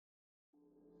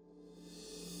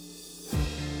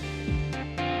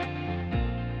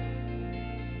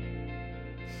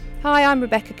Hi, I'm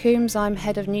Rebecca Coombes. I'm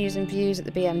Head of News and Views at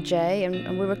the BMJ,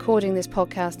 and we're recording this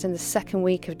podcast in the second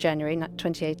week of January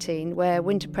 2018, where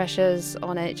winter pressures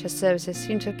on NHS services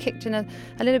seem to have kicked in a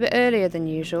little bit earlier than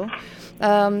usual.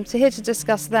 So here to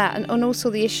discuss that, and also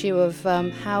the issue of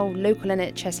how local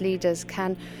NHS leaders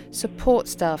can support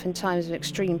staff in times of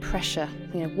extreme pressure.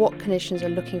 You know, what clinicians are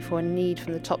looking for and need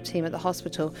from the top team at the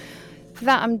hospital. For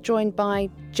that, I'm joined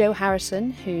by Joe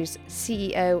Harrison, who's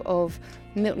CEO of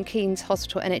Milton Keynes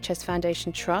Hospital NHS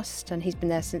Foundation Trust, and he's been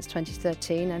there since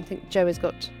 2013. And I think Joe has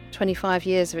got 25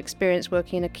 years of experience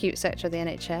working in the acute sector of the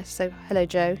NHS. So, hello,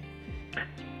 Joe.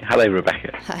 Hello,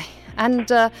 Rebecca. Hi. And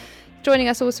joining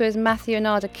us also is Matthew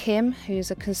Inada-Kim,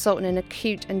 who's a consultant in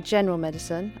acute and general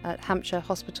medicine at Hampshire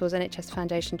Hospital's NHS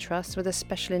Foundation Trust, with a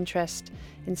special interest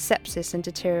in sepsis and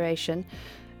deterioration.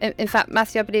 In fact,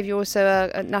 Matthew, I believe you're also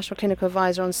a National Clinical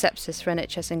Advisor on sepsis for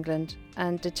NHS England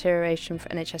and deterioration for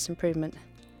NHS improvement.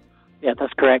 Yeah,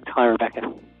 that's correct. Hi,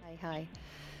 Rebecca. Hi.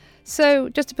 So,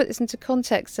 just to put this into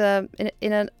context, in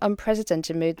an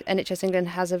unprecedented mood, NHS England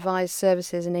has advised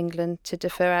services in England to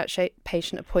defer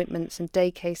outpatient appointments and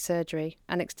day case surgery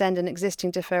and extend an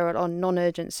existing deferral on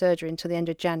non-urgent surgery until the end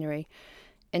of January,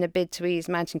 in a bid to ease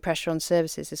mounting pressure on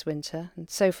services this winter. And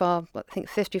so far, I think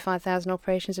 55,000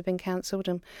 operations have been cancelled,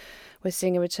 and we're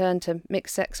seeing a return to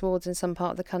mixed-sex wards in some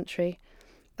part of the country.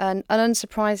 And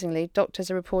unsurprisingly, doctors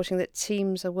are reporting that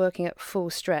teams are working at full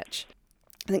stretch.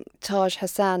 I think Taj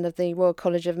Hassan of the Royal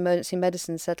College of Emergency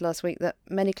Medicine said last week that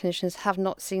many clinicians have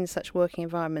not seen such working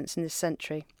environments in this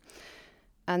century.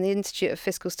 And the Institute of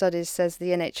Fiscal Studies says the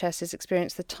NHS has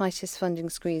experienced the tightest funding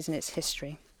squeeze in its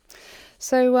history.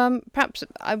 So perhaps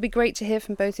it'd be great to hear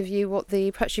from both of you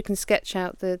perhaps you can sketch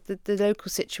out the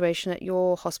local situation at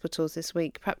your hospitals this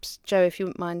week. Perhaps, Joe, if you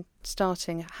wouldn't mind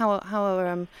starting, how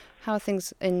are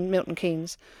things in Milton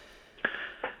Keynes?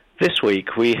 This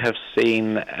week we have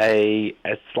seen a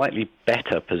slightly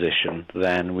better position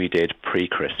than we did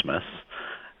pre-Christmas,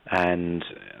 and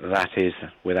that is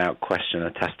without question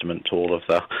a testament to all of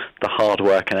the hard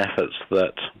work and efforts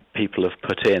that people have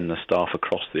put in, the staff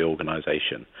across the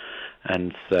organisation.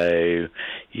 And so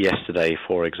yesterday,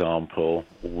 for example,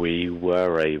 we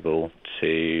were able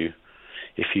to,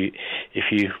 if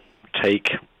you take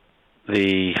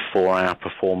the 4-hour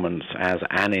performance as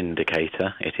an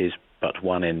indicator, it is but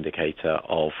one indicator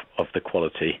of the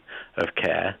quality of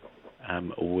care.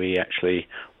 We actually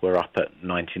were up at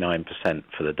 99%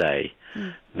 for the day.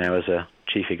 Now, as a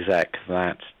chief exec,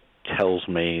 that tells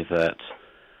me that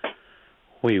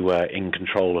we were in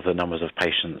control of the numbers of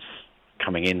patients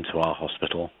coming into our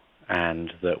hospital,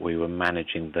 and that we were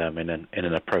managing them in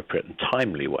an appropriate and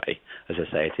timely way. As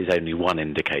I say, it is only one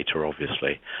indicator,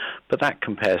 obviously, but that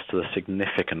compares to the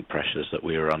significant pressures that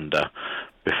we were under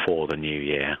before the new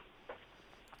year.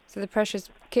 So the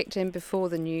pressures kicked in before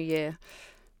the new year.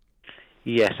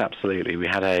 Yes, absolutely. We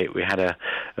had a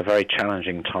very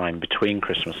challenging time between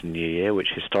Christmas and New Year, which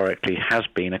historically has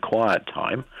been a quiet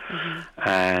time,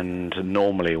 and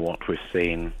normally what we've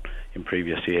seen in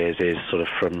previous years is sort of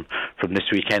from this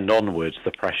weekend onwards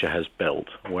the pressure has built,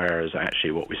 whereas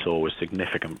actually what we saw was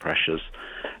significant pressures.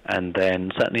 And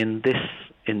then certainly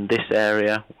in this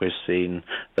area we've seen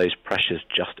those pressures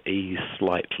just ease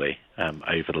slightly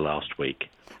over the last week.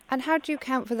 And how do you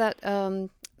account for that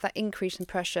increase in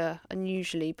pressure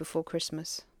unusually before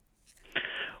Christmas?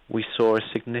 We saw a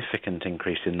significant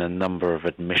increase in the number of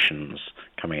admissions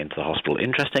coming into the hospital.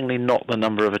 Interestingly, not the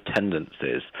number of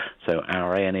attendances. So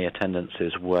our A&E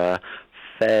attendances were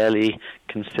fairly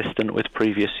consistent with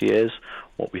previous years.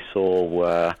 What we saw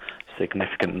were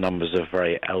significant numbers of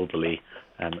very elderly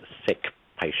and sick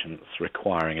patients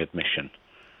requiring admission.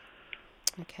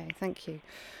 Okay, thank you.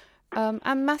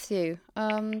 And Matthew,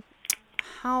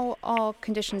 how are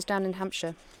conditions down in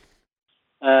Hampshire?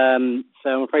 So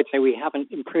I'm afraid to say we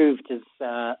haven't improved as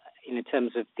in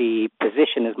terms of the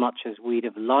position as much as we'd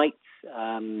have liked.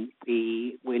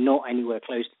 We're not anywhere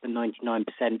close to the 99%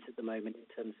 at the moment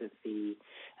in terms of the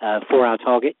 4-hour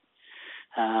target.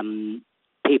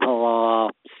 People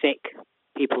are sick,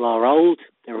 people are old,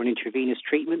 they're on intravenous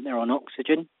treatment, they're on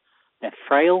oxygen, they're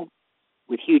frail,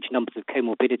 with huge numbers of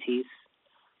comorbidities,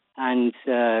 and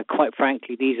quite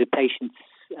frankly, these are patients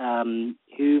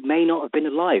who may not have been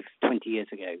alive 20 years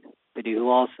ago, but who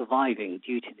are surviving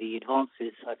due to the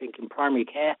advances, I think, in primary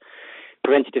care,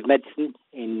 preventative medicine,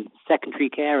 in secondary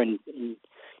care, and in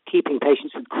keeping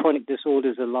patients with chronic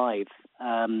disorders alive.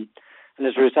 And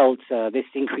as a result, this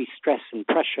increased stress and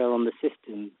pressure on the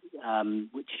system,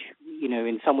 which,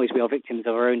 in some ways we are victims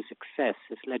of our own success,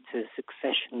 has led to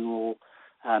successional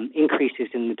increases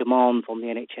in the demand on the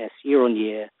NHS year on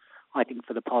year, I think,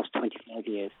 for the past 25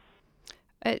 years.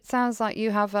 It sounds like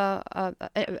you have a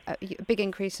big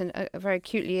increase in very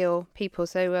acutely ill people,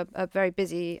 so a very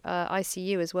busy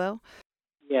ICU as well.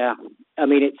 Yeah, I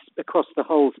mean, it's across the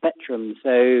whole spectrum.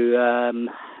 So,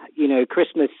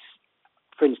 Christmas,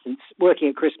 for instance, working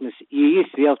at Christmas, you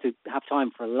used to be able to have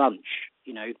time for a lunch,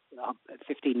 a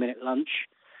 15-minute lunch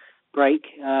break.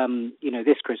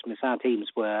 This Christmas, our teams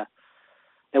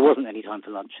there wasn't any time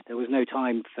for lunch. There was no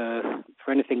time for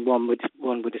anything one would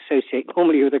associate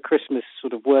normally with a Christmas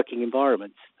sort of working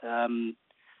environment. And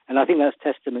I think that's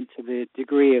testament to the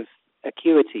degree of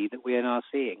acuity that we are now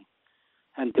seeing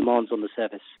and demands on the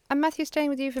service. And Matthew, staying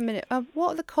with you for a minute,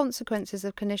 what are the consequences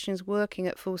of clinicians working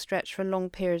at full stretch for long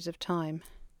periods of time?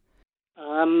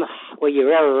 Well, your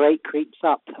error rate creeps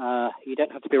up. You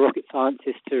don't have to be a rocket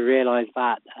scientist to realise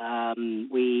that.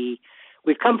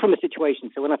 We've come from a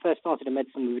situation, so when I first started in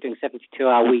medicine, we were doing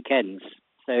 72-hour weekends.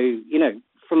 So,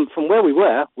 from where we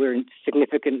were, we're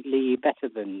significantly better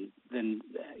than in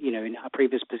our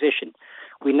previous position.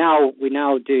 We're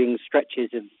now doing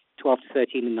stretches of 12 to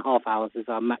 13 and a half hours as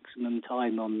our maximum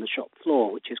time on the shop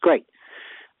floor, which is great.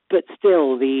 But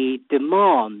still, the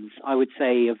demands, I would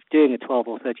say, of doing a 12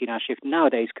 or 13-hour shift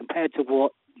nowadays compared to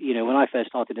what, when I first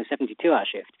started a 72-hour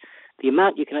shift, the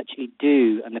amount you can actually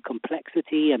do and the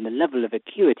complexity and the level of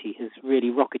acuity has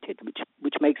really rocketed,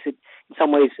 which makes it, in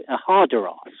some ways, a harder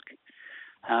ask.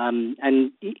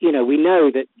 We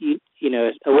know that,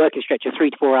 a working stretch of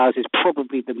 3 to 4 hours is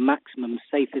probably the maximum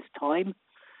safest time.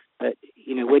 But,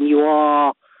 when you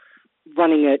are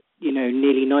running at,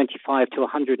 nearly 95 to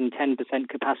 110%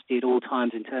 capacity at all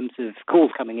times in terms of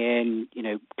calls coming in,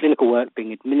 clinical work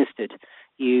being administered,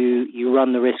 you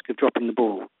run the risk of dropping the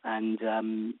ball. And,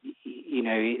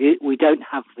 we don't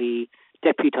have the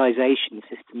deputization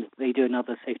systems that they do in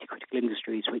other safety critical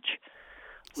industries,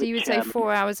 So you would say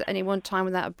 4 hours at any one time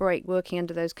without a break working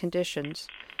under those conditions?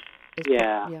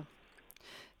 Yeah.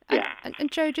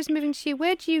 And Joe, just moving to you,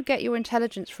 where do you get your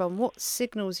intelligence from? What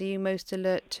signals are you most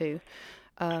alert to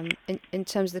in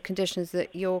terms of the conditions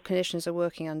that your clinicians are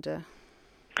working under?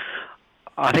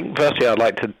 I think firstly I'd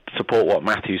like to support what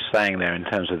Matthew's saying there in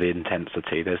terms of the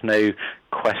intensity. There's no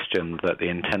question that the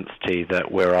intensity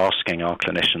that we're asking our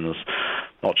clinicians,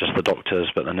 not just the doctors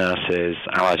but the nurses,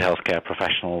 allied healthcare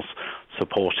professionals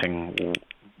supporting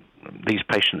these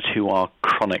patients who are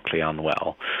chronically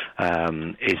unwell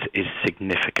is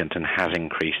significant and has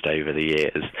increased over the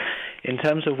years. In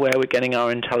terms of where we're getting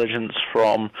our intelligence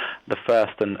from, the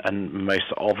first and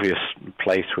most obvious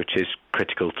place which is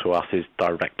critical to us is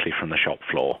directly from the shop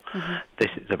floor. Mm-hmm. This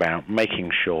is about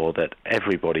making sure that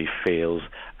everybody feels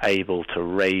able to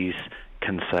raise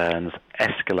concerns,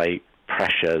 escalate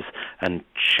pressures and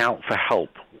shout for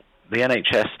help. The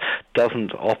NHS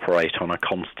doesn't operate on a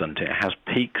constant. It has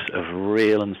peaks of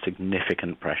real and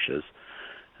significant pressures.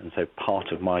 And so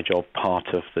part of my job, part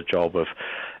of the job of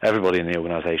everybody in the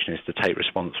organisation is to take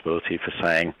responsibility for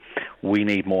saying, we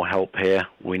need more help here,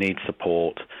 we need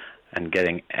support, and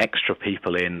getting extra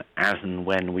people in as and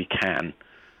when we can.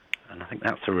 And I think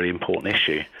that's a really important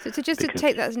issue. So to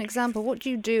take that as an example, what do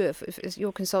you do if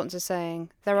your consultants are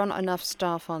saying there aren't enough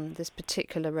staff on this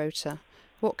particular rota?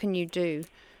 What can you do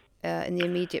in the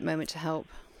immediate moment to help?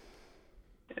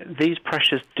 These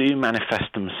pressures do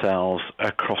manifest themselves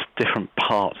across different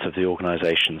parts of the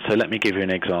organisation. So let me give you an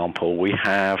example. We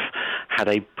have had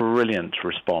a brilliant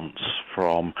response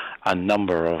from a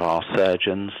number of our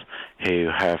surgeons who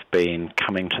have been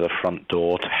coming to the front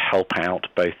door to help out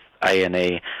both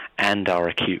A&E and our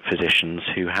acute physicians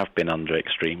who have been under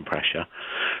extreme pressure.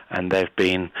 And they've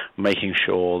been making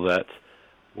sure that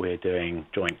we're doing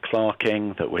joint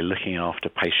clerking, that we're looking after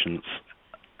patients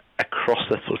across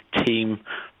the sort of team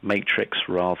matrix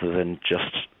rather than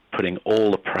just putting all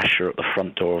the pressure at the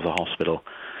front door of the hospital.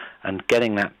 And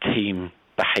getting that team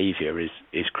behaviour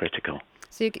is critical.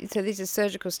 So these are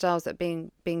surgical styles that are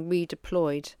being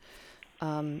redeployed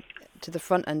to the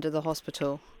front end of the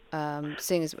hospital,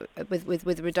 seeing as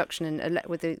with reduction in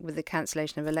with the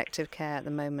cancellation of elective care at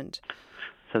the moment.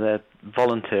 So they're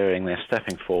volunteering, they're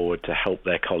stepping forward to help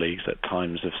their colleagues at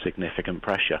times of significant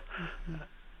pressure.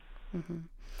 Mm-hmm. Mm-hmm.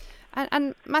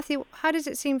 And Matthew, how does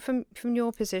it seem from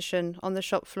your position on the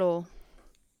shop floor?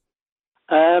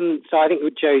 So I think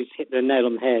Joe's hit the nail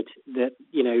on the head. That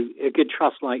a good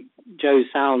trust like Joe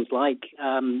sounds like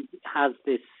has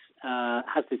this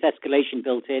escalation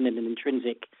built in and an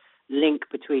intrinsic link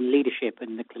between leadership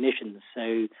and the clinicians.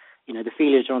 So the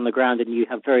feelers are on the ground, and you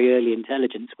have very early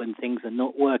intelligence when things are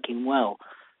not working well,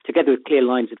 together with clear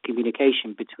lines of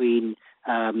communication between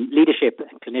leadership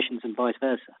and clinicians and vice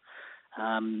versa.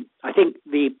 I think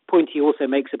the point he also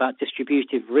makes about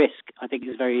distributive risk, I think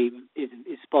is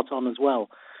spot on as well.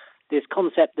 this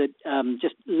concept that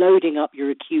just loading up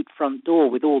your acute front door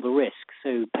with all the risks,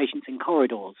 so patients in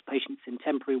corridors, patients in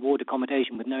temporary ward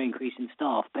accommodation with no increase in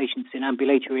staff, patients in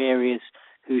ambulatory areas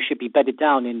who should be bedded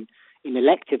down in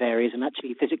elective areas and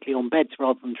actually physically on beds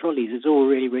rather than trolleys is all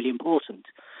really, really important.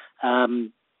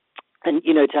 And,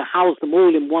 to house them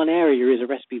all in one area is a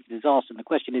recipe for disaster. And the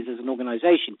question is, as an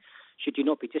organisation, should you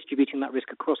not be distributing that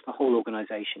risk across the whole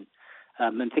organisation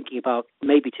and thinking about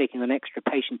maybe taking an extra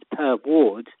patient per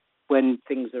ward when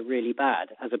things are really bad,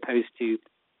 as opposed to,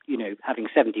 having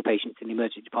 70 patients in the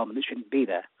emergency department that shouldn't be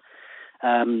there.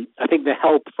 I think the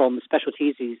help from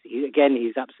specialties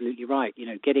he's absolutely right.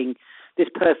 Getting this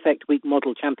perfect week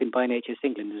model championed by NHS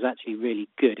England is actually really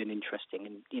good and interesting,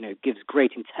 and gives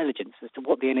great intelligence as to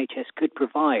what the NHS could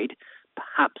provide,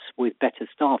 perhaps with better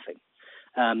staffing.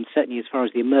 Certainly, as far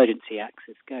as the emergency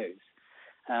access goes,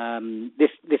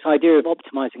 this idea of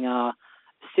optimising our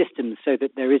systems so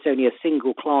that there is only a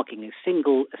single clerking, a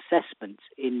single assessment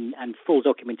and full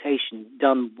documentation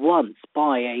done once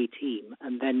by a team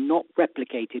and then not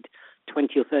replicated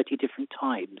 20 or 30 different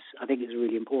times, I think is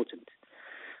really important.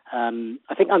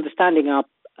 I think understanding our,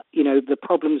 the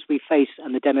problems we face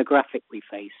and the demographic we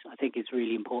face, I think is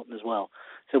really important as well.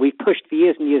 So we've pushed for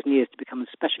years and years and years to become as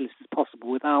specialist as possible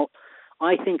without,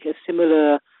 I think, a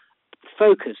similar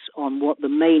focus on what the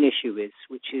main issue is,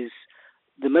 which is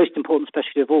the most important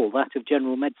specialty of all, that of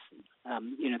general medicine.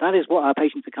 That is what our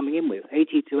patients are coming in with.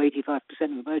 80 to 85%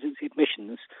 of emergency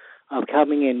admissions are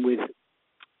coming in with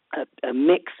a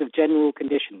mix of general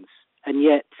conditions, and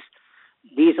yet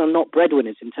these are not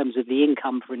breadwinners in terms of the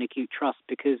income for an acute trust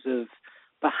because of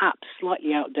perhaps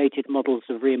slightly outdated models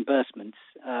of reimbursements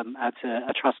at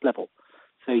a trust level.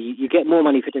 So you get more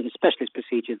money for doing a specialist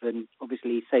procedure than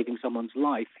obviously saving someone's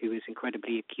life who is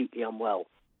incredibly acutely unwell.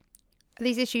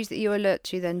 These issues that you alert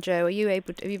to, then, Joe, have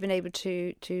you been able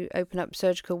to open up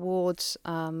surgical wards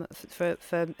for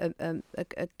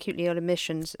acutely ill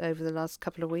admissions over the last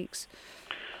couple of weeks?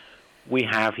 We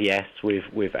have, yes.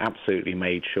 We've absolutely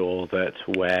made sure that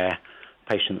where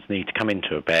patients need to come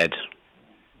into a bed,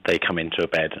 they come into a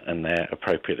bed and they're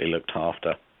appropriately looked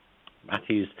after.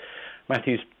 Matthew's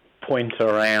point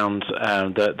around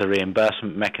the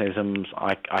reimbursement mechanisms,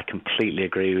 I completely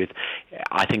agree with.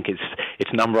 I think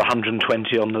it's number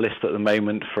 120 on the list at the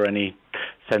moment for any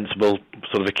sensible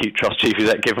sort of acute trust chief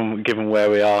exec, given where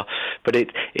we are. But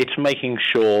it's making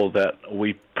sure that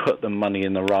we put the money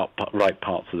in the right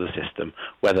parts of the system,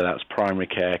 whether that's primary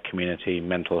care, community,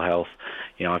 mental health.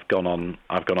 I've gone on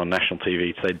national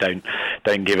TV to say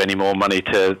don't give any more money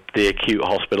to the acute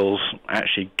hospitals.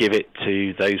 Actually, give it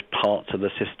to those parts of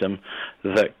the system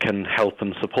that can help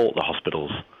and support the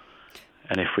hospitals.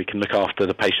 And if we can look after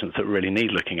the patients that really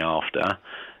need looking after,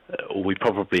 we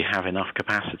probably have enough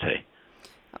capacity.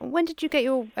 When did you get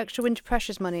your extra winter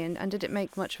pressures money, and did it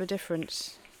make much of a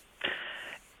difference?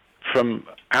 From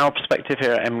our perspective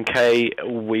here at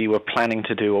MK, we were planning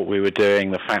to do what we were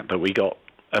doing. The fact that we got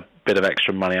a bit of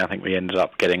extra money, I think we ended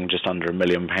up getting just under £1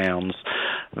 million,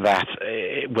 that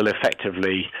it will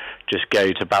effectively just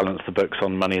go to balance the books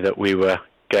on money that we were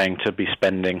going to be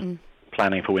spending,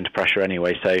 planning for winter pressure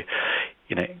anyway. So,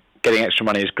 getting extra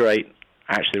money is great.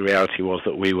 Actually, the reality was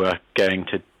that we were going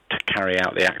to carry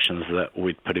out the actions that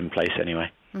we'd put in place anyway.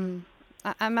 And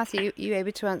Matthew, are you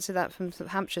able to answer that from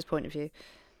Hampshire's point of view?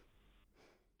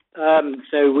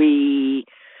 So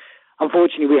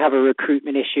unfortunately, we have a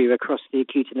recruitment issue across the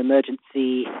acute and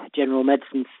emergency general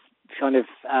medicine kind of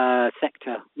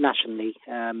sector nationally,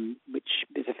 which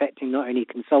is affecting not only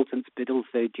consultants but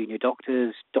also junior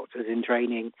doctors in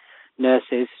training,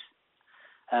 nurses.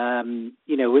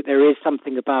 There is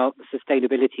something about the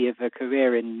sustainability of a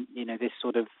career in this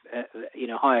sort of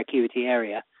high acuity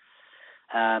area,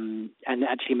 and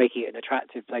actually making it an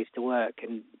attractive place to work,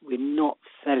 and we're not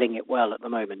selling it well at the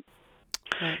moment.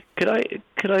 Could I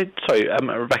sorry,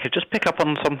 Rebecca, just pick up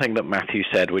on something that Matthew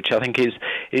said, which I think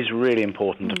is really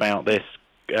important about this,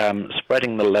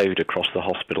 spreading the load across the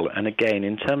hospital. And again,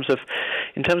 in terms of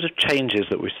changes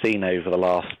that we've seen over the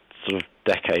last sort of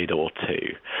decade or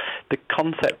two, the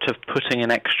concept of putting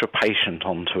an extra patient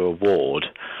onto a ward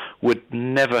would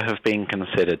never have been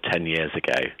considered 10 years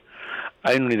ago.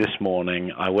 Only this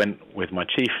morning I went with my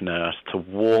chief nurse to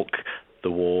walk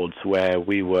the wards where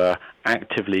we were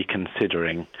actively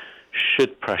considering,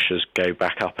 should pressures go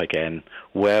back up again,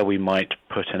 where we might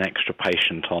put an extra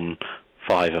patient on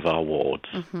 5 of our wards.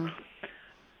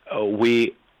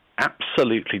 We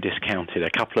absolutely discounted a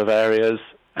couple of areas,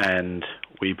 and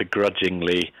we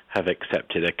begrudgingly have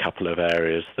accepted a couple of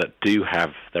areas that do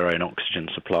have their own oxygen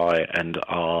supply and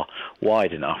are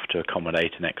wide enough to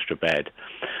accommodate an extra bed.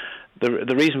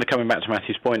 the reason for coming back to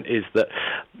Matthew's point is that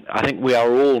I think we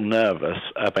are all nervous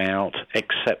about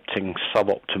accepting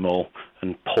suboptimal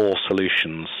and poor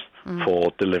solutions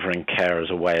for delivering care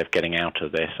as a way of getting out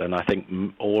of this. And I think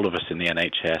all of us in the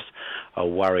NHS are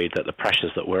worried that the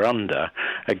pressures that we're under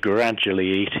are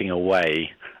gradually eating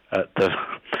away at the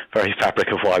very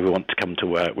fabric of why we want to come to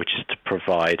work, which is to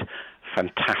provide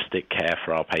fantastic care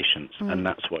for our patients. And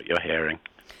that's what you're hearing.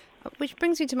 Which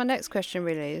brings me to my next question,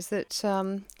 really, is that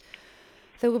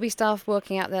there will be staff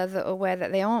working out there that are aware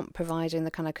that they aren't providing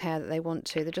the kind of care that they want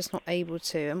to. They're just not able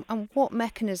to. And what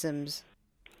mechanisms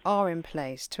are in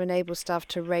place to enable staff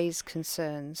to raise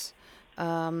concerns?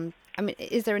 I mean,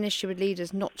 is there an issue with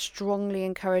leaders not strongly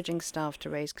encouraging staff to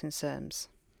raise concerns?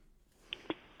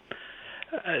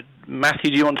 Matthew,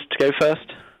 do you want to go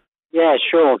first? Yeah,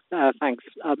 sure. Thanks.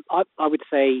 I would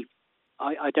say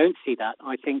I don't see that.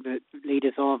 I think that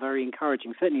leaders are very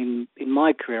encouraging. Certainly in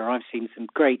my career, I've seen some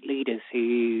great leaders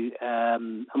who,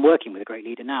 I'm working with a great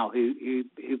leader now, who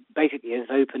basically has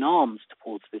open arms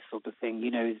towards this sort of thing.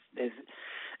 You know, there's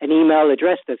an email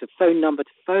address, there's a phone number to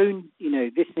phone. You know,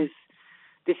 this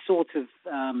sort of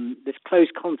this close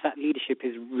contact leadership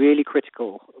is really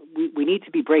critical. We need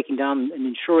to be breaking down and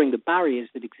ensuring the barriers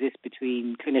that exist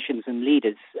between clinicians and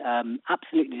leaders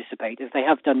absolutely dissipate, as they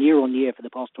have done year on year for the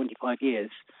past 25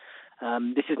 years.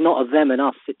 This is not a them and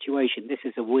us situation. This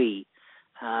is a we.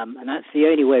 And that's the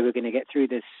only way we're going to get through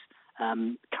this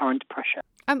current pressure.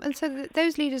 And so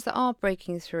those leaders that are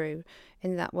breaking through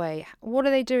in that way, what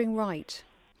are they doing right?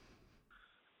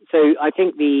 So I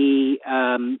think the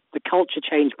culture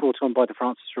change brought on by the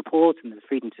Francis Report and the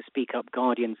freedom to speak up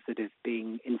guardians that is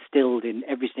being instilled in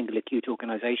every single acute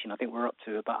organisation. I think we're up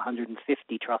to about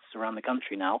 150 trusts around the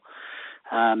country now.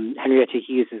 Henrietta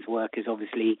Hughes' work is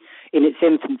obviously in its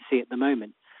infancy at the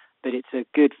moment, but it's a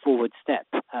good forward step.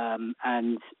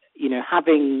 And, you know,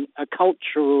 having a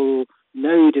cultural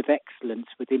node of excellence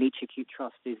within each acute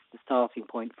trust is the starting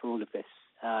point for all of this.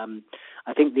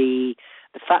 I think the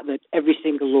fact that every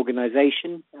single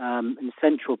organisation and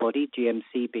central body,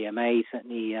 GMC, BMA,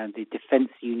 certainly the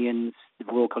defence unions, the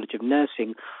Royal College of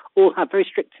Nursing, all have very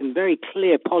strict and very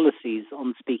clear policies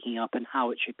on speaking up and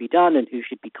how it should be done and who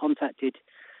should be contacted,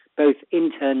 both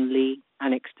internally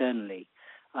and externally.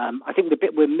 I think the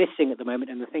bit we're missing at the moment,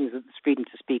 and the things that the freedom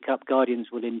to speak up guardians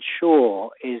will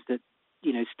ensure, is that,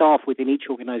 you know, staff within each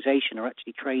organisation are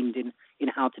actually trained in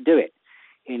how to do it.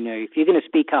 You know, if you're going to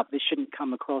speak up, this shouldn't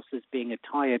come across as being a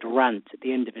tired rant at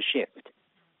the end of a shift.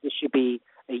 This should be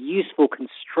a useful,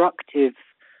 constructive,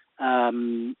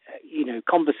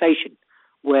 conversation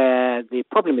where the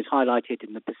problem is highlighted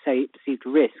and the perceived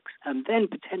risks, and then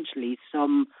potentially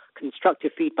some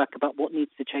constructive feedback about what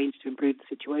needs to change to improve the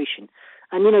situation.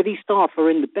 And, you know, these staff are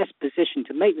in the best position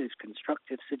to make those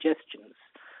constructive suggestions.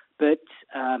 But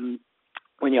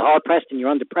when you're hard-pressed and you're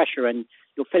under pressure and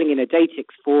you're filling in a Datix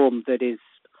form that is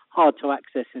hard to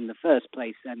access in the first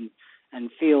place and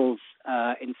feels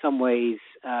in some ways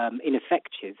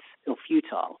ineffective or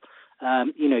futile,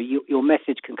 your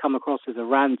message can come across as a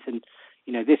rant, and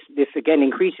you know this again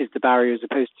increases the barrier as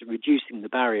opposed to reducing the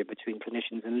barrier between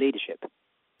clinicians and leadership.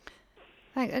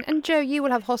 Thanks. And Joe, you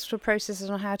will have hospital processes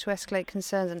on how to escalate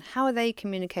concerns, and how are they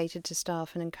communicated to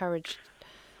staff and encouraged?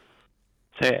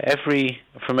 So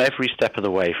from every step of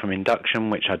the way, from induction,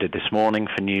 which I did this morning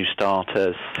for new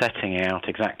starters, setting out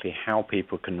exactly how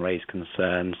people can raise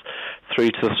concerns, through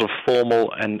to the sort of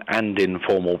formal and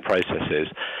informal processes,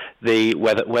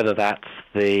 whether that's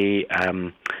the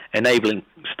enabling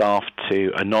staff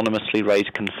to anonymously raise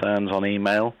concerns on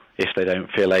email if they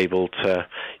don't feel able to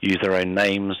use their own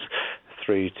names,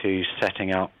 through to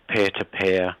setting up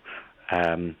peer-to-peer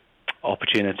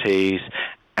opportunities,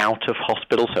 out of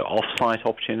hospital, so off-site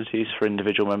opportunities for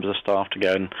individual members of staff to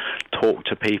go and talk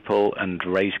to people and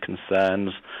raise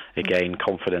concerns, again,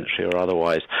 confidentially or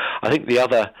otherwise. I think the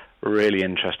other really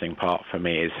interesting part for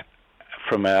me is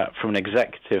from an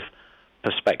executive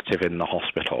perspective in the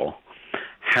hospital,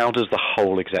 how does the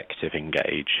whole executive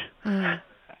engage?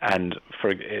 And so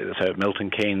at Milton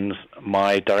Keynes,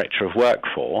 my director of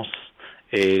workforce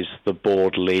is the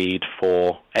board lead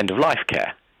for end-of-life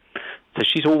care. So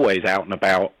she's always out and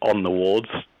about on the wards,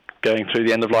 going through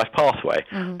the end-of-life pathway.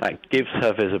 That gives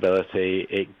her visibility,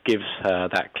 it gives her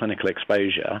that clinical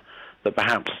exposure that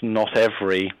perhaps not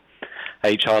every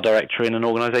HR director in an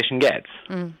organisation gets.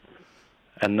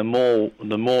 And the more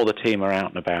the team are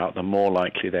out and about, the more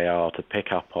likely they are to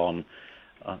pick up on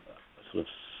sort of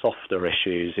softer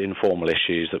issues, informal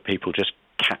issues that people just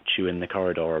catch you in the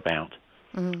corridor about.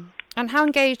 And how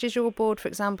engaged is your board, for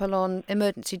example, on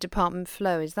emergency department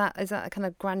flow? Is that a kind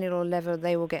of granular level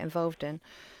they will get involved in?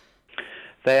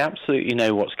 They absolutely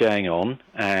know what's going on,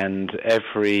 and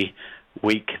every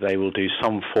week they will do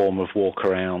some form of walk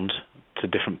around to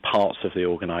different parts of the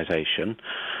organisation.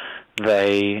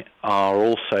 They are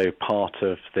also part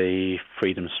of the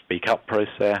Freedom to Speak Up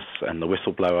process and the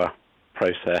whistleblower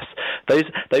process. Those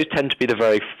tend to be the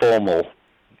very formal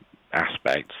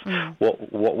aspects.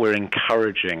 What we're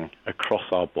encouraging across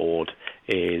our board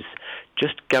is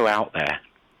just go out there,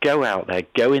 go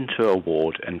into a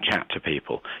ward and chat to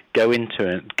people, go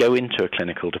into a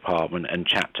clinical department and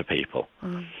chat to people.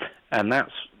 And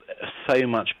that's so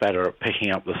much better at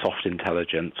picking up the soft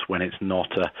intelligence when it's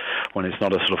not a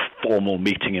sort of formal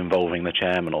meeting involving the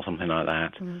chairman or something like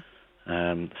that.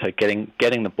 So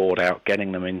getting the board out,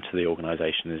 getting them into the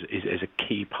organisation is a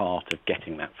key part of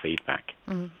getting that feedback.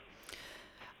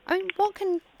 I mean, what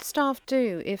can staff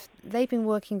do if they've been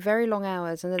working very long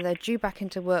hours and then they're due back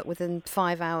into work within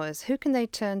 5 hours? Who can they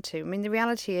turn to? I mean, the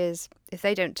reality is, if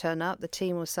they don't turn up, the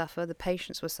team will suffer, the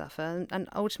patients will suffer, and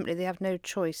ultimately they have no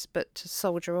choice but to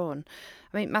soldier on.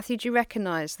 I mean, Matthew, do you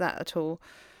recognise that at all?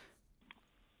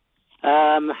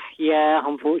 Yeah,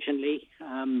 unfortunately.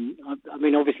 I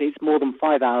mean, obviously it's more than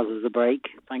 5 hours as a break,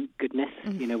 thank goodness.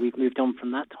 We've moved on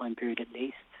from that time period at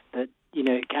least. But,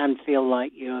 it can feel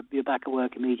like you're back at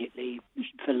work immediately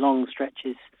for long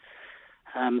stretches,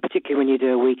 particularly when you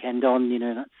do a weekend on,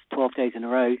 that's 12 days in a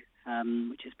row,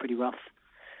 which is pretty rough.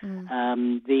 I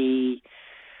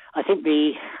think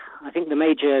the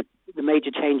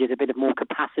major change is a bit of more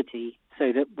capacity,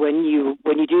 so that when you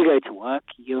do go to work,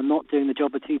 you're not doing the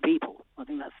job of two people. I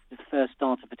think that's the first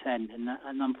starter for 10,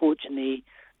 and unfortunately,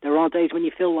 there are days when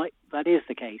you feel like that is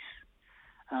the case.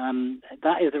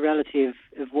 That is the reality of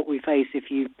what we face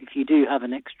if you do have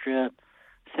an extra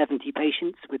 70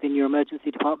 patients within your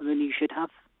emergency department than you should have,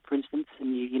 for instance,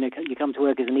 and you come to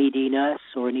work as an ED nurse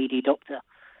or an ED doctor,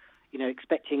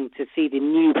 expecting to see the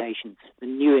new patients, the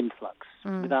new influx,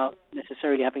 without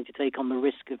necessarily having to take on the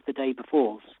risk of the day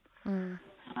before's. And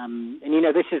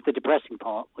this is the depressing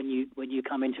part, when you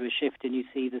come into a shift and you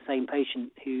see the same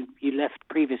patient who you left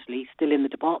previously still in the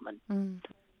department. And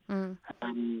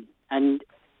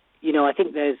I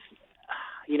think there's,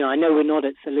 I know we're not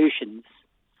at solutions,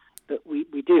 but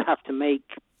we do have to make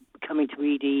coming to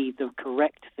ED the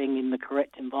correct thing in the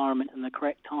correct environment and the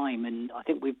correct time. And I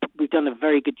think we've done a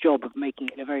very good job of making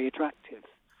it a very attractive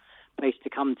place to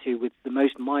come to with the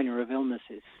most minor of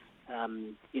illnesses.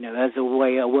 As a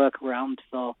workaround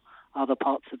for other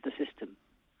parts of the system.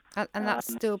 And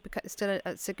that's still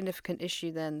a significant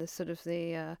issue then, the sort of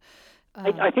the...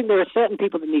 I think there are certain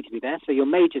people that need to be there. So your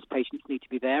majors patients need to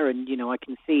be there. And, I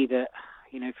can see that,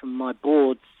 from my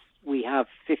boards, we have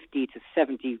 50 to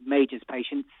 70 majors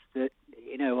patients that,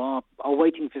 are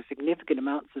waiting for significant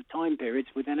amounts of time periods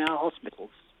within our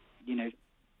hospitals.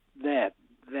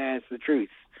 There's the truth.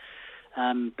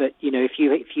 But,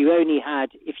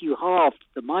 if you halved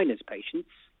the minors patients,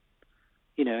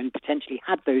 and potentially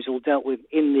had those all dealt with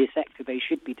in the sector they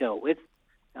should be dealt with,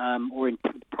 or in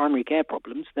primary care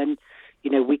problems, then,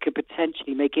 we could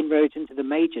potentially make inroads into the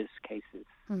majors cases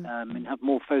and have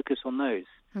more focus on those.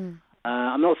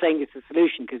 I'm not saying it's a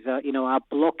solution because, our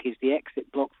block is the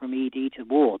exit block from ED to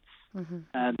wards,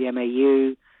 the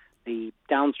MAU, the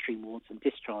downstream wards and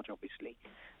discharge, obviously.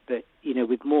 But,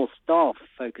 with more staff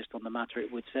focused on the matter,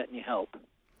 it would certainly help.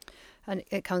 And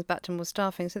it comes back to more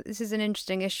staffing. So this is an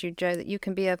interesting issue, Joe, that you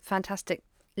can be a fantastic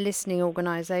listening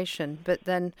organisation, but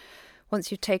then once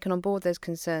you've taken on board those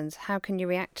concerns, how can you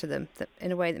react to them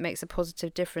in a way that makes a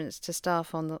positive difference to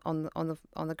staff on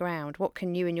the ground? What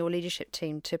can you and your leadership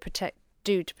team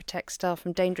do to protect staff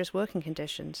from dangerous working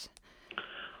conditions?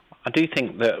 I do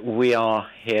think that we are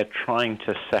here trying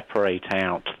to separate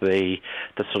out the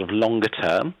sort of longer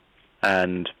term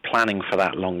and planning for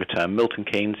that longer term. Milton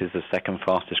Keynes is the second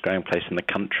fastest growing place in the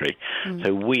country.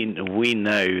 So we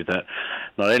know that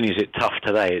not only is it tough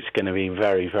today, it's going to be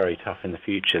very, very tough in the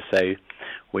future. So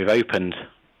we've opened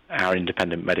our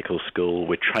independent medical school.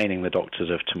 We're training the doctors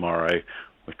of tomorrow.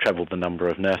 We've trebled the number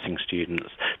of nursing students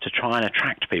to try and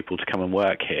attract people to come and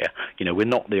work here. We're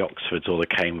not the Oxfords or the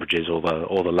Cambridges or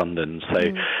the Londons.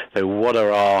 So what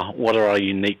are our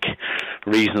unique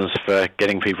reasons for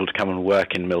getting people to come and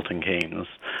work in Milton Keynes?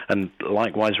 And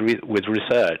likewise with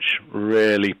research,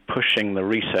 really pushing the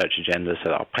research agenda so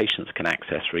that our patients can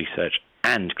access research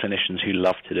and clinicians who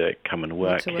love to do it come and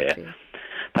work here.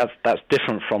 That's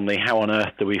different from the how on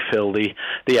earth do we fill the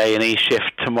A&E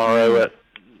shift tomorrow at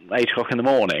 8 o'clock in the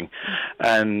morning,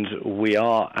 and we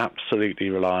are absolutely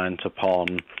reliant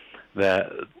upon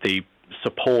the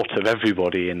support of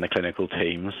everybody in the clinical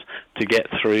teams to get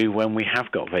through when we have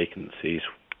got vacancies.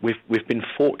 We've been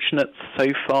fortunate so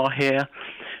far here.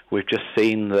 We've just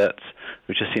seen that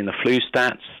We've just seen the flu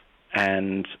stats,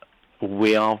 and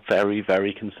we are very,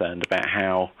 very concerned about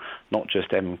how not just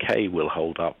MK will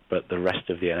hold up, but the rest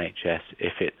of the NHS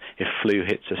if flu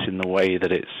hits us in the way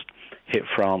that it's hit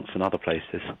France and other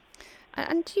places.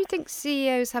 And do you think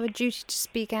CEOs have a duty to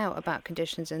speak out about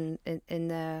conditions in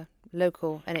their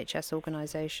local NHS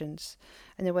organisations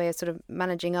in a way of sort of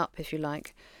managing up, if you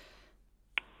like?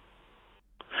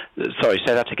 Sorry,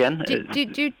 say that again.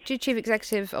 Do chief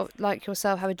executives like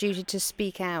yourself have a duty to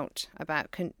speak out about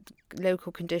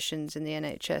local conditions in the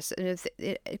NHS,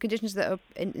 and conditions that are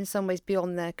in some ways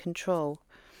beyond their control?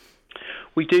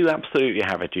 We do absolutely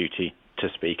have a duty to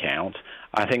speak out.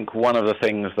 I think one of the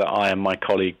things that I and my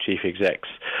colleague chief execs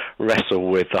wrestle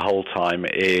with the whole time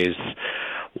is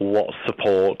what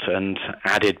support and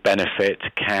added benefit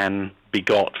can be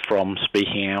got from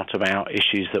speaking out about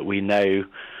issues that we know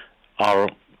are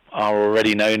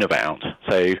already known about.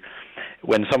 So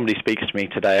when somebody speaks to me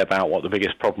today about what the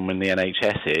biggest problem in the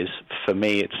NHS is, for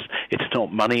me it's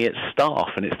not money, it's staff,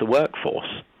 and it's the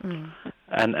workforce.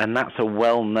 And that's a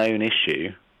well-known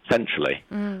issue centrally.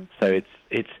 So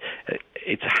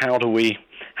it's how do we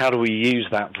use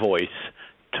that voice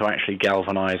to actually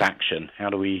galvanise action? How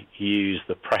do we use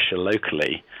the pressure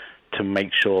locally to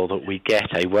make sure that we get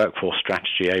a workforce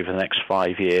strategy over the next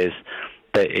 5 years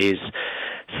that is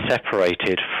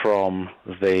separated from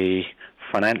the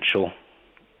financial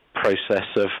process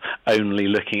of only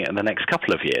looking at the next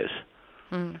couple of years?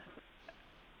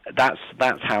 That's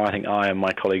how I think I and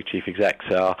my colleague chief execs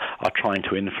are trying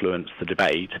to influence the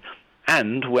debate.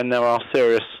 And when there are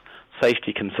serious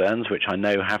safety concerns, which I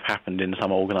know have happened in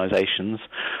some organisations,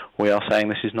 we are saying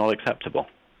this is not acceptable.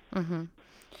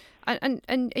 And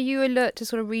are you alert to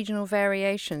sort of regional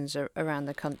variations around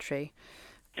the country?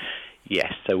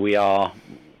 Yes, so we are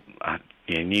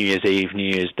New Year's Eve,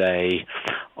 New Year's Day,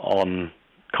 on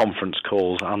conference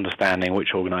calls, understanding which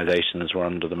organisations were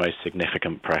under the most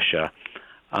significant pressure,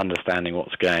 understanding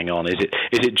what's going on. Is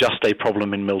it just a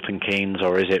problem in Milton Keynes,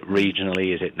 or is it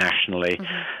regionally, is it nationally?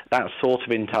 That sort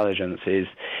of intelligence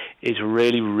is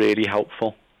really, really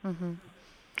helpful.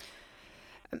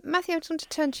 Matthew, I just want to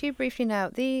turn to you briefly now.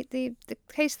 The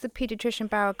case of the paediatrician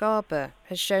Barra Garber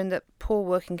has shown that poor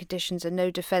working conditions are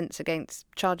no defence against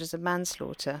charges of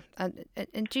manslaughter. And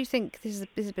do you think this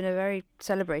has been a very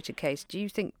celebrated case? Do you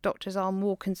think doctors are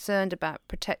more concerned about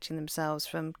protecting themselves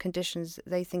from conditions that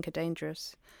they think are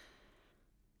dangerous?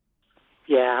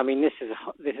 Yeah, I mean, this is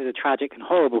a tragic and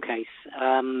horrible case.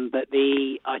 But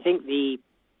I think the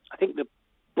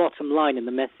bottom line and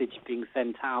the message being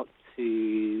sent out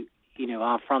to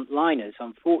our frontliners,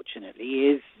 unfortunately,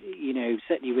 is,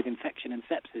 certainly with infection and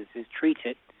sepsis, is treat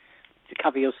it to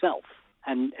cover yourself,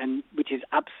 and which is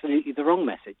absolutely the wrong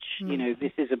message.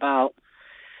 This is about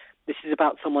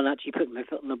someone actually putting their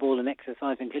foot on the ball and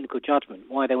exercising clinical judgment.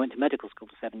 Why they went to medical school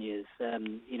for 7 years.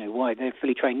 Why they're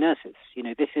fully trained nurses.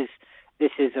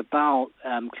 This is about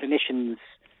clinicians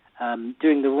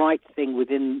doing the right thing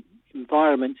within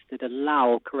environments that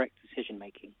allow correct decision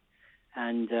making.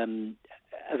 And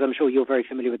as I'm sure you're very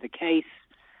familiar with the case,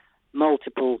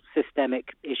 multiple systemic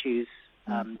issues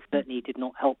certainly did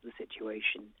not help the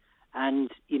situation.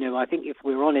 And, I think if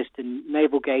we're honest and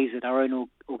navel gaze at our own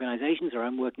organisations, our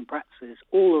own working practices,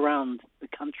 all around the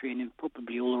country and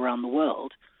probably all around the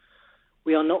world,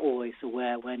 we are not always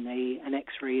aware when an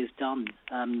X-ray is done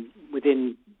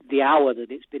within the hour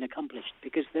that it's been accomplished,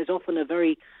 because there's often a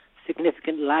very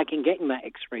significant lag in getting that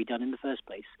X-ray done in the first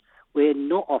place. We're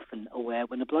not often aware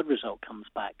when a blood result comes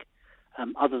back,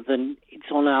 other than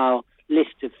it's on our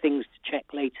list of things to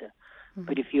check later.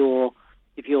 But if you're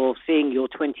seeing your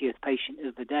 20th patient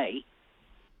of the day,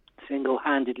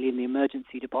 single-handedly in the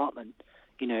emergency department,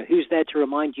 who's there to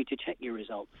remind you to check your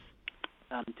results?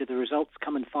 Do the results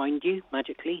come and find you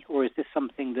magically, or is this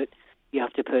something that you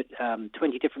have to put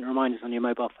 20 different reminders on your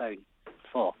mobile phone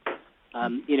for?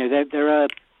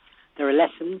 There are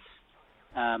lessons,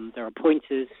 there are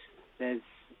pointers. There's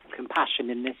compassion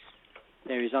in this,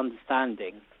 there is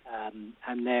understanding,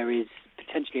 and there is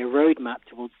potentially a roadmap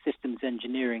towards systems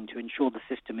engineering to ensure the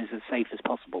system is as safe as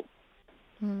possible.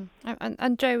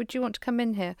 And Joe, would you want to come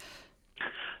in here?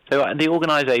 So the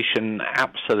organisation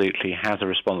absolutely has a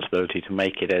responsibility to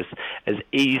make it as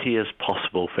easy as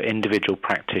possible for individual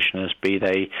practitioners, be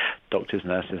they doctors,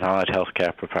 nurses, allied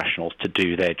healthcare professionals, to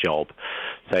do their job.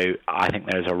 So I think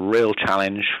there's a real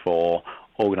challenge for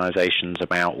organisations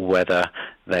about whether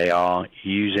they are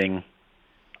using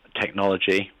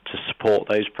technology to support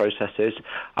those processes.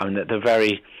 I mean, the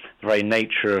very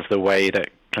nature of the way that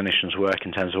clinicians work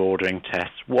in terms of ordering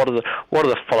tests? What are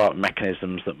the follow-up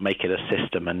mechanisms that make it a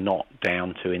system and not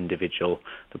down to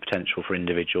the potential for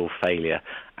individual failure?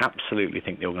 Absolutely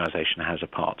think the organisation has a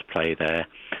part to play there.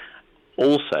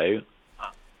 Also,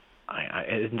 at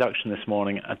induction this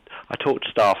morning, I talked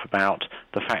to staff about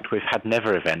the fact we've had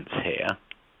never events here,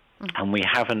 and we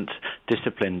haven't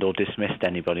disciplined or dismissed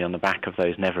anybody on the back of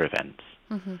those never events.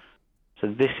 Mm-hmm. So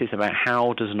this is about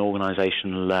how does an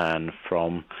organisation learn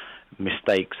from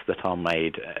mistakes that are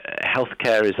made.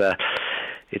 Healthcare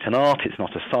it's an art, it's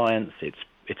not a science,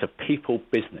 it's a people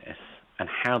business, and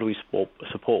how do we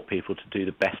support people to do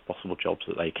the best possible jobs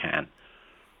that they can?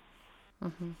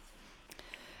 Mm-hmm.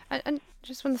 And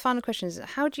just one of the final questions,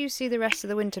 how do you see the rest of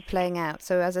the winter playing out?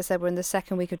 So as I said, we're in the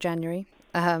second week of January.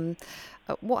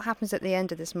 What happens at the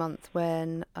end of this month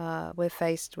when we're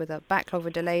faced with a backlog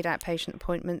of delayed outpatient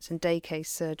appointments and day case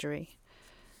surgery?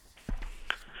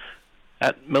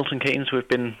 At Milton Keynes, we've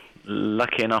been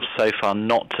lucky enough so far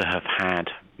not to have had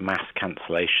mass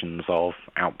cancellations of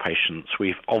outpatients.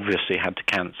 We've obviously had to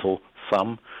cancel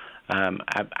some.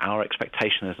 Our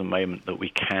expectation is a moment that we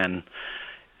can,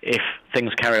 if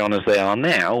things carry on as they are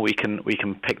now, we can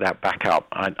pick that back up.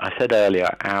 I said earlier,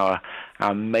 our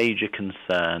major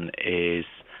concern is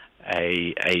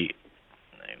an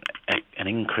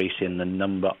increase in the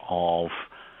number of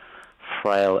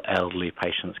frail elderly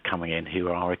patients coming in who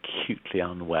are acutely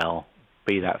unwell,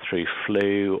 be that through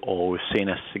flu, or we've seen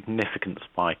a significant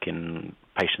spike in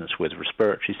patients with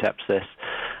respiratory sepsis.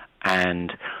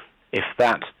 And if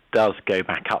that does go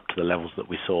back up to the levels that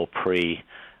we saw pre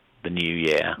the new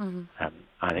year,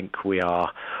 I think we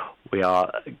are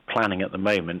planning at the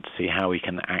moment to see how we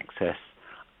can access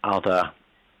other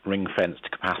ring-fenced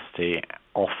capacity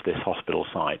off this hospital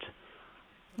site.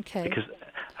 Okay. Because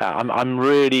I'm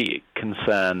really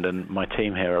concerned, and my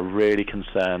team here are really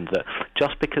concerned, that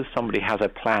just because somebody has a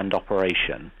planned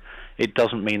operation, it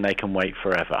doesn't mean they can wait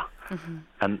forever.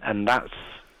 Mm-hmm. And that's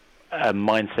a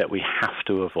mindset we have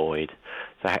to avoid.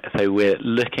 So we're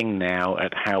looking now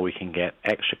at how we can get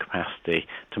extra capacity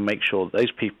to make sure that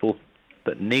those people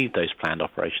that need those planned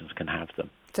operations can have them.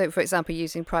 So, for example,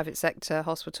 using private sector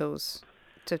hospitals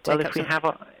to take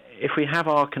up... If we have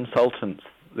our consultants,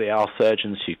 our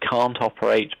surgeons who can't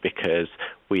operate because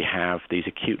we have these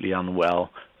acutely unwell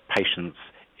patients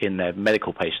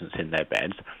medical patients in their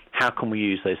beds, how can we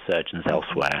use those surgeons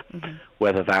elsewhere? Mm-hmm.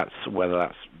 Whether that's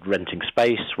renting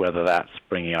space, whether that's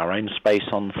bringing our own space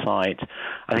on site.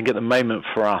 I think at the moment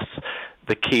for us,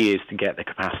 the key is to get the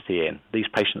capacity in. These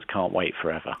patients can't wait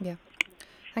forever. Yeah,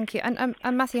 thank you. And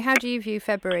Matthew, how do you view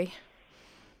February?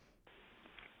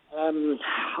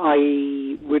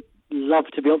 I would love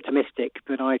to be optimistic,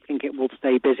 but I think it will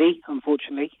stay busy,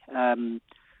 unfortunately.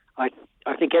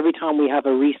 I think every time we have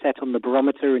a reset on the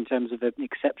barometer in terms of an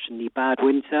exceptionally bad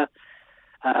winter,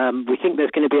 we think there's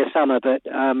going to be a summer, but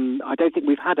I don't think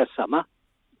we've had a summer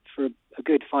for a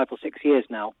good 5 or 6 years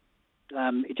now.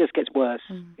 It just gets worse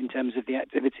in terms of the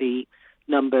activity,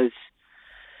 numbers,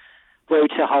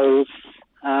 rota holes.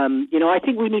 I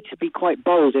think we need to be quite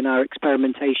bold in our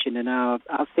experimentation and our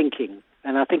thinking,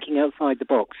 and our thinking outside the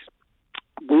box.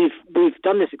 We've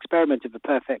done this experiment of a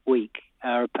perfect week,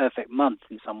 or a perfect month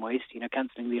in some ways,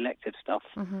 cancelling the elective stuff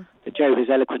that Joe has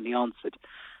eloquently answered.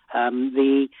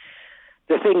 The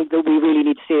thing that we really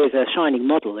need to see is a shining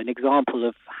model, an example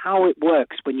of how it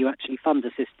works when you actually fund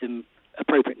the system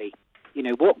appropriately.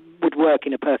 What would work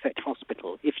in a perfect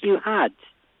hospital? If you had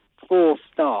 4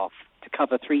 staff to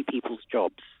cover 3 people's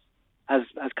jobs,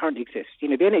 as currently exists. The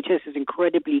NHS is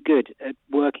incredibly good at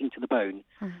working to the bone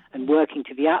and working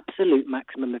to the absolute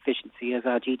maximum efficiency, as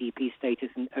our GDP status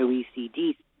and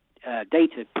OECD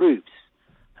data proves,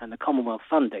 and the Commonwealth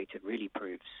Fund data really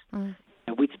proves. And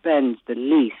we'd spend the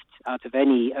least out of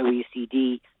any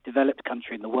OECD developed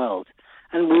country in the world.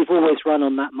 And we've always run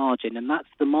on that margin, and that's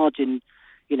the margin,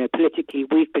 politically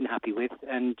we've been happy with,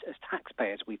 and as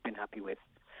taxpayers we've been happy with.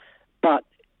 But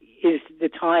has the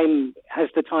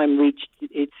time reached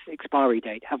its expiry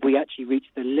date? Have we actually reached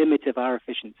the limit of our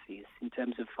efficiencies in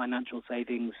terms of financial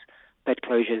savings, bed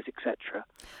closures, etc.?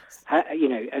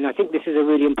 And I think this is a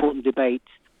really important debate,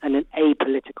 and an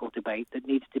apolitical debate that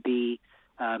needs to be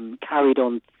carried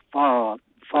on far,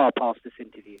 far past this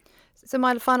interview. So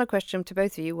my final question to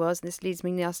both of you was, and this leads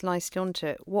me nicely onto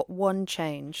it, what one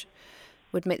change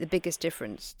would make the biggest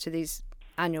difference to these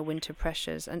annual winter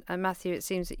pressures? And Matthew, it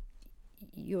seems that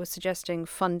you're suggesting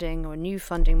funding or a new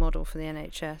funding model for the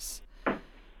NHS.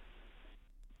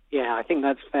 Yeah, I think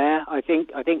that's fair. I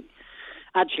think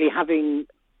actually having,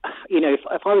 if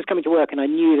I was coming to work and I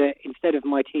knew that instead of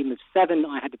my team of 7,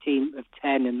 I had a team of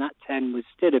 10, and that 10 was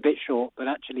still a bit short, but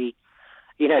actually,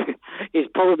 is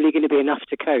probably going to be enough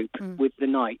to cope with the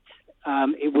night.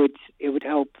 It would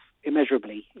help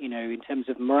immeasurably, in terms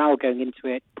of morale going into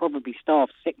it, probably staff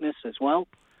sickness as well,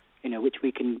 which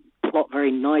we can plot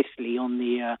very nicely on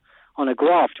a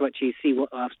graph to actually see what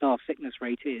our staff sickness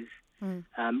rate is.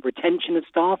 Retention of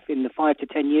staff in the 5 to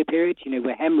 10 year period,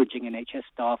 we're hemorrhaging NHS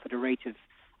staff at a rate of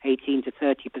 18 to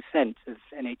 30% of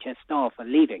NHS staff are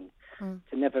leaving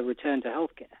to never return to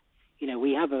healthcare.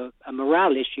 We have a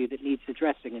morale issue that needs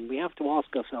addressing, and we have to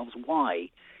ask ourselves why.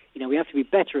 We have to be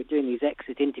better at doing these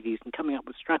exit interviews and coming up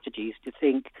with strategies to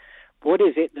think, what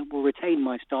is it that will retain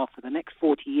my staff for the next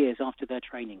 40 years after their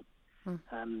training?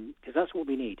 Because that's what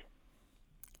we need.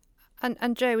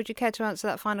 And Joe, would you care to answer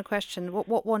that final question?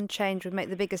 What one change would make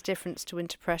the biggest difference to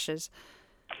winter pressures?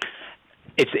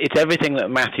 It's everything that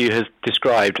Matthew has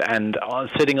described, and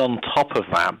sitting on top of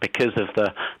that, because of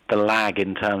the lag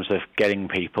in terms of getting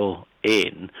people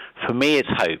in, for me it's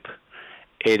hope.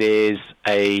 It is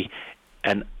a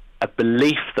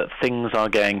belief that things are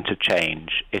going to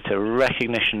change. It's a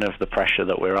recognition of the pressure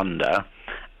that we're under,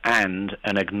 and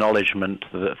an acknowledgement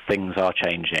that things are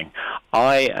changing.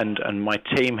 I and my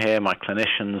team here, my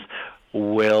clinicians,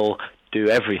 will do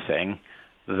everything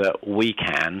that we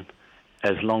can,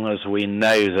 as long as we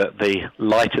know that the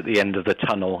light at the end of the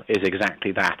tunnel is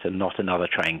exactly that and not another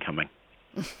train coming.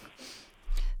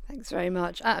 Thanks very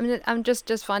much. I'm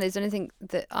just finding, is there anything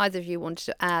that either of you wanted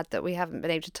to add that we haven't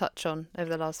been able to touch on over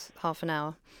the last half an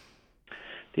hour?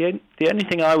 The only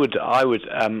thing I would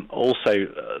also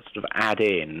sort of add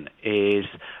in is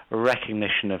a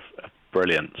recognition of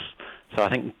brilliance. So I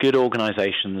think good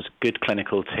organisations, good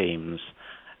clinical teams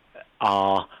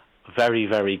are very,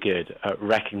 very good at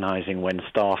recognising when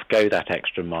staff go that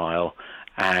extra mile,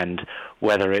 and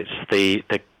whether it's the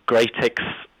Greatix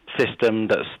system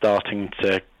that's starting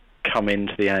to come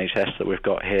into the NHS that we've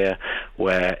got here,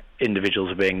 where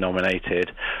individuals are being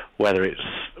nominated, whether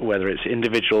it's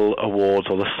individual awards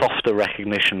or the softer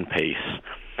recognition piece.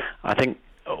 I think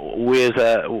we as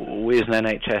an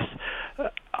NHS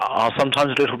are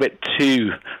sometimes a little bit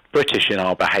too British in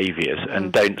our behaviours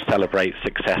and don't celebrate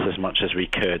success as much as we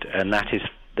could, and that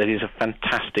is a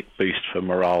fantastic boost for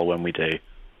morale when we do.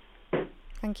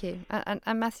 Thank you.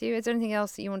 And Matthew, is there anything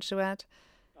else that you wanted to add?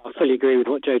 I fully agree with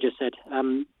what Joe just said.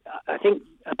 I think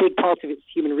a big part of it's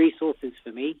human resources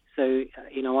for me. So,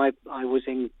 I was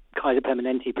in Kaiser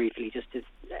Permanente briefly just to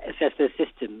assess their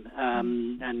system,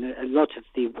 and a lot of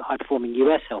the high-performing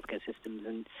US healthcare systems.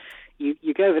 And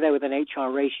you go over there with an HR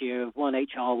ratio of 1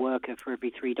 HR worker for every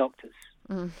 3 doctors.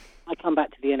 I come back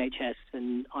to the NHS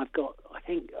and I've got, I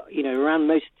think, around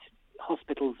most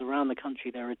hospitals around the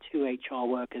country, there are 2 HR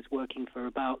workers working for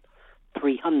about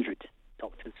 300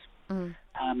 doctors.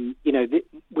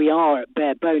 We are at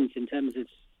bare bones in terms of,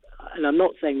 and I'm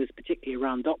not saying this particularly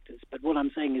around doctors, but what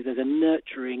I'm saying is there's a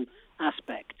nurturing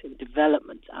aspect, a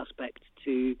development aspect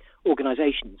to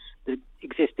organisations that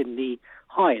exist in the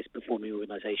highest performing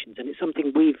organisations, and it's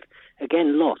something we've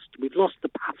again lost. We've lost the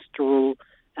pastoral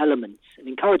elements, and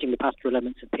encouraging the pastoral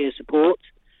elements of peer support.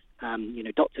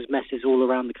 Doctors' messes all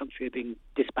around the country are being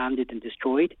disbanded and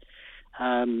destroyed.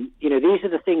 These are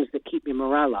the things that keep your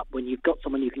morale up when you've got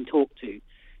someone you can talk to,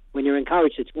 when you're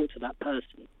encouraged to talk to that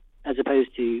person, as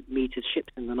opposed to meet as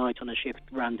ships in the night on a shift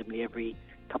randomly every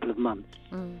couple of months.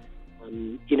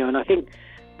 And I think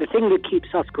the thing that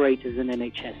keeps us great as an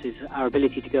NHS is our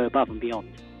ability to go above and beyond.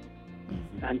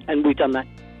 And we've done that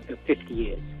for 50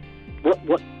 years.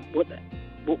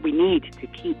 What we need to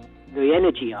keep the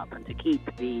energy up and to keep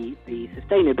the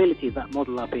sustainability of that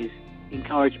model up is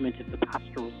encouragement of the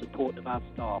pastoral support of our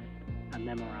staff and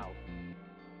their morale.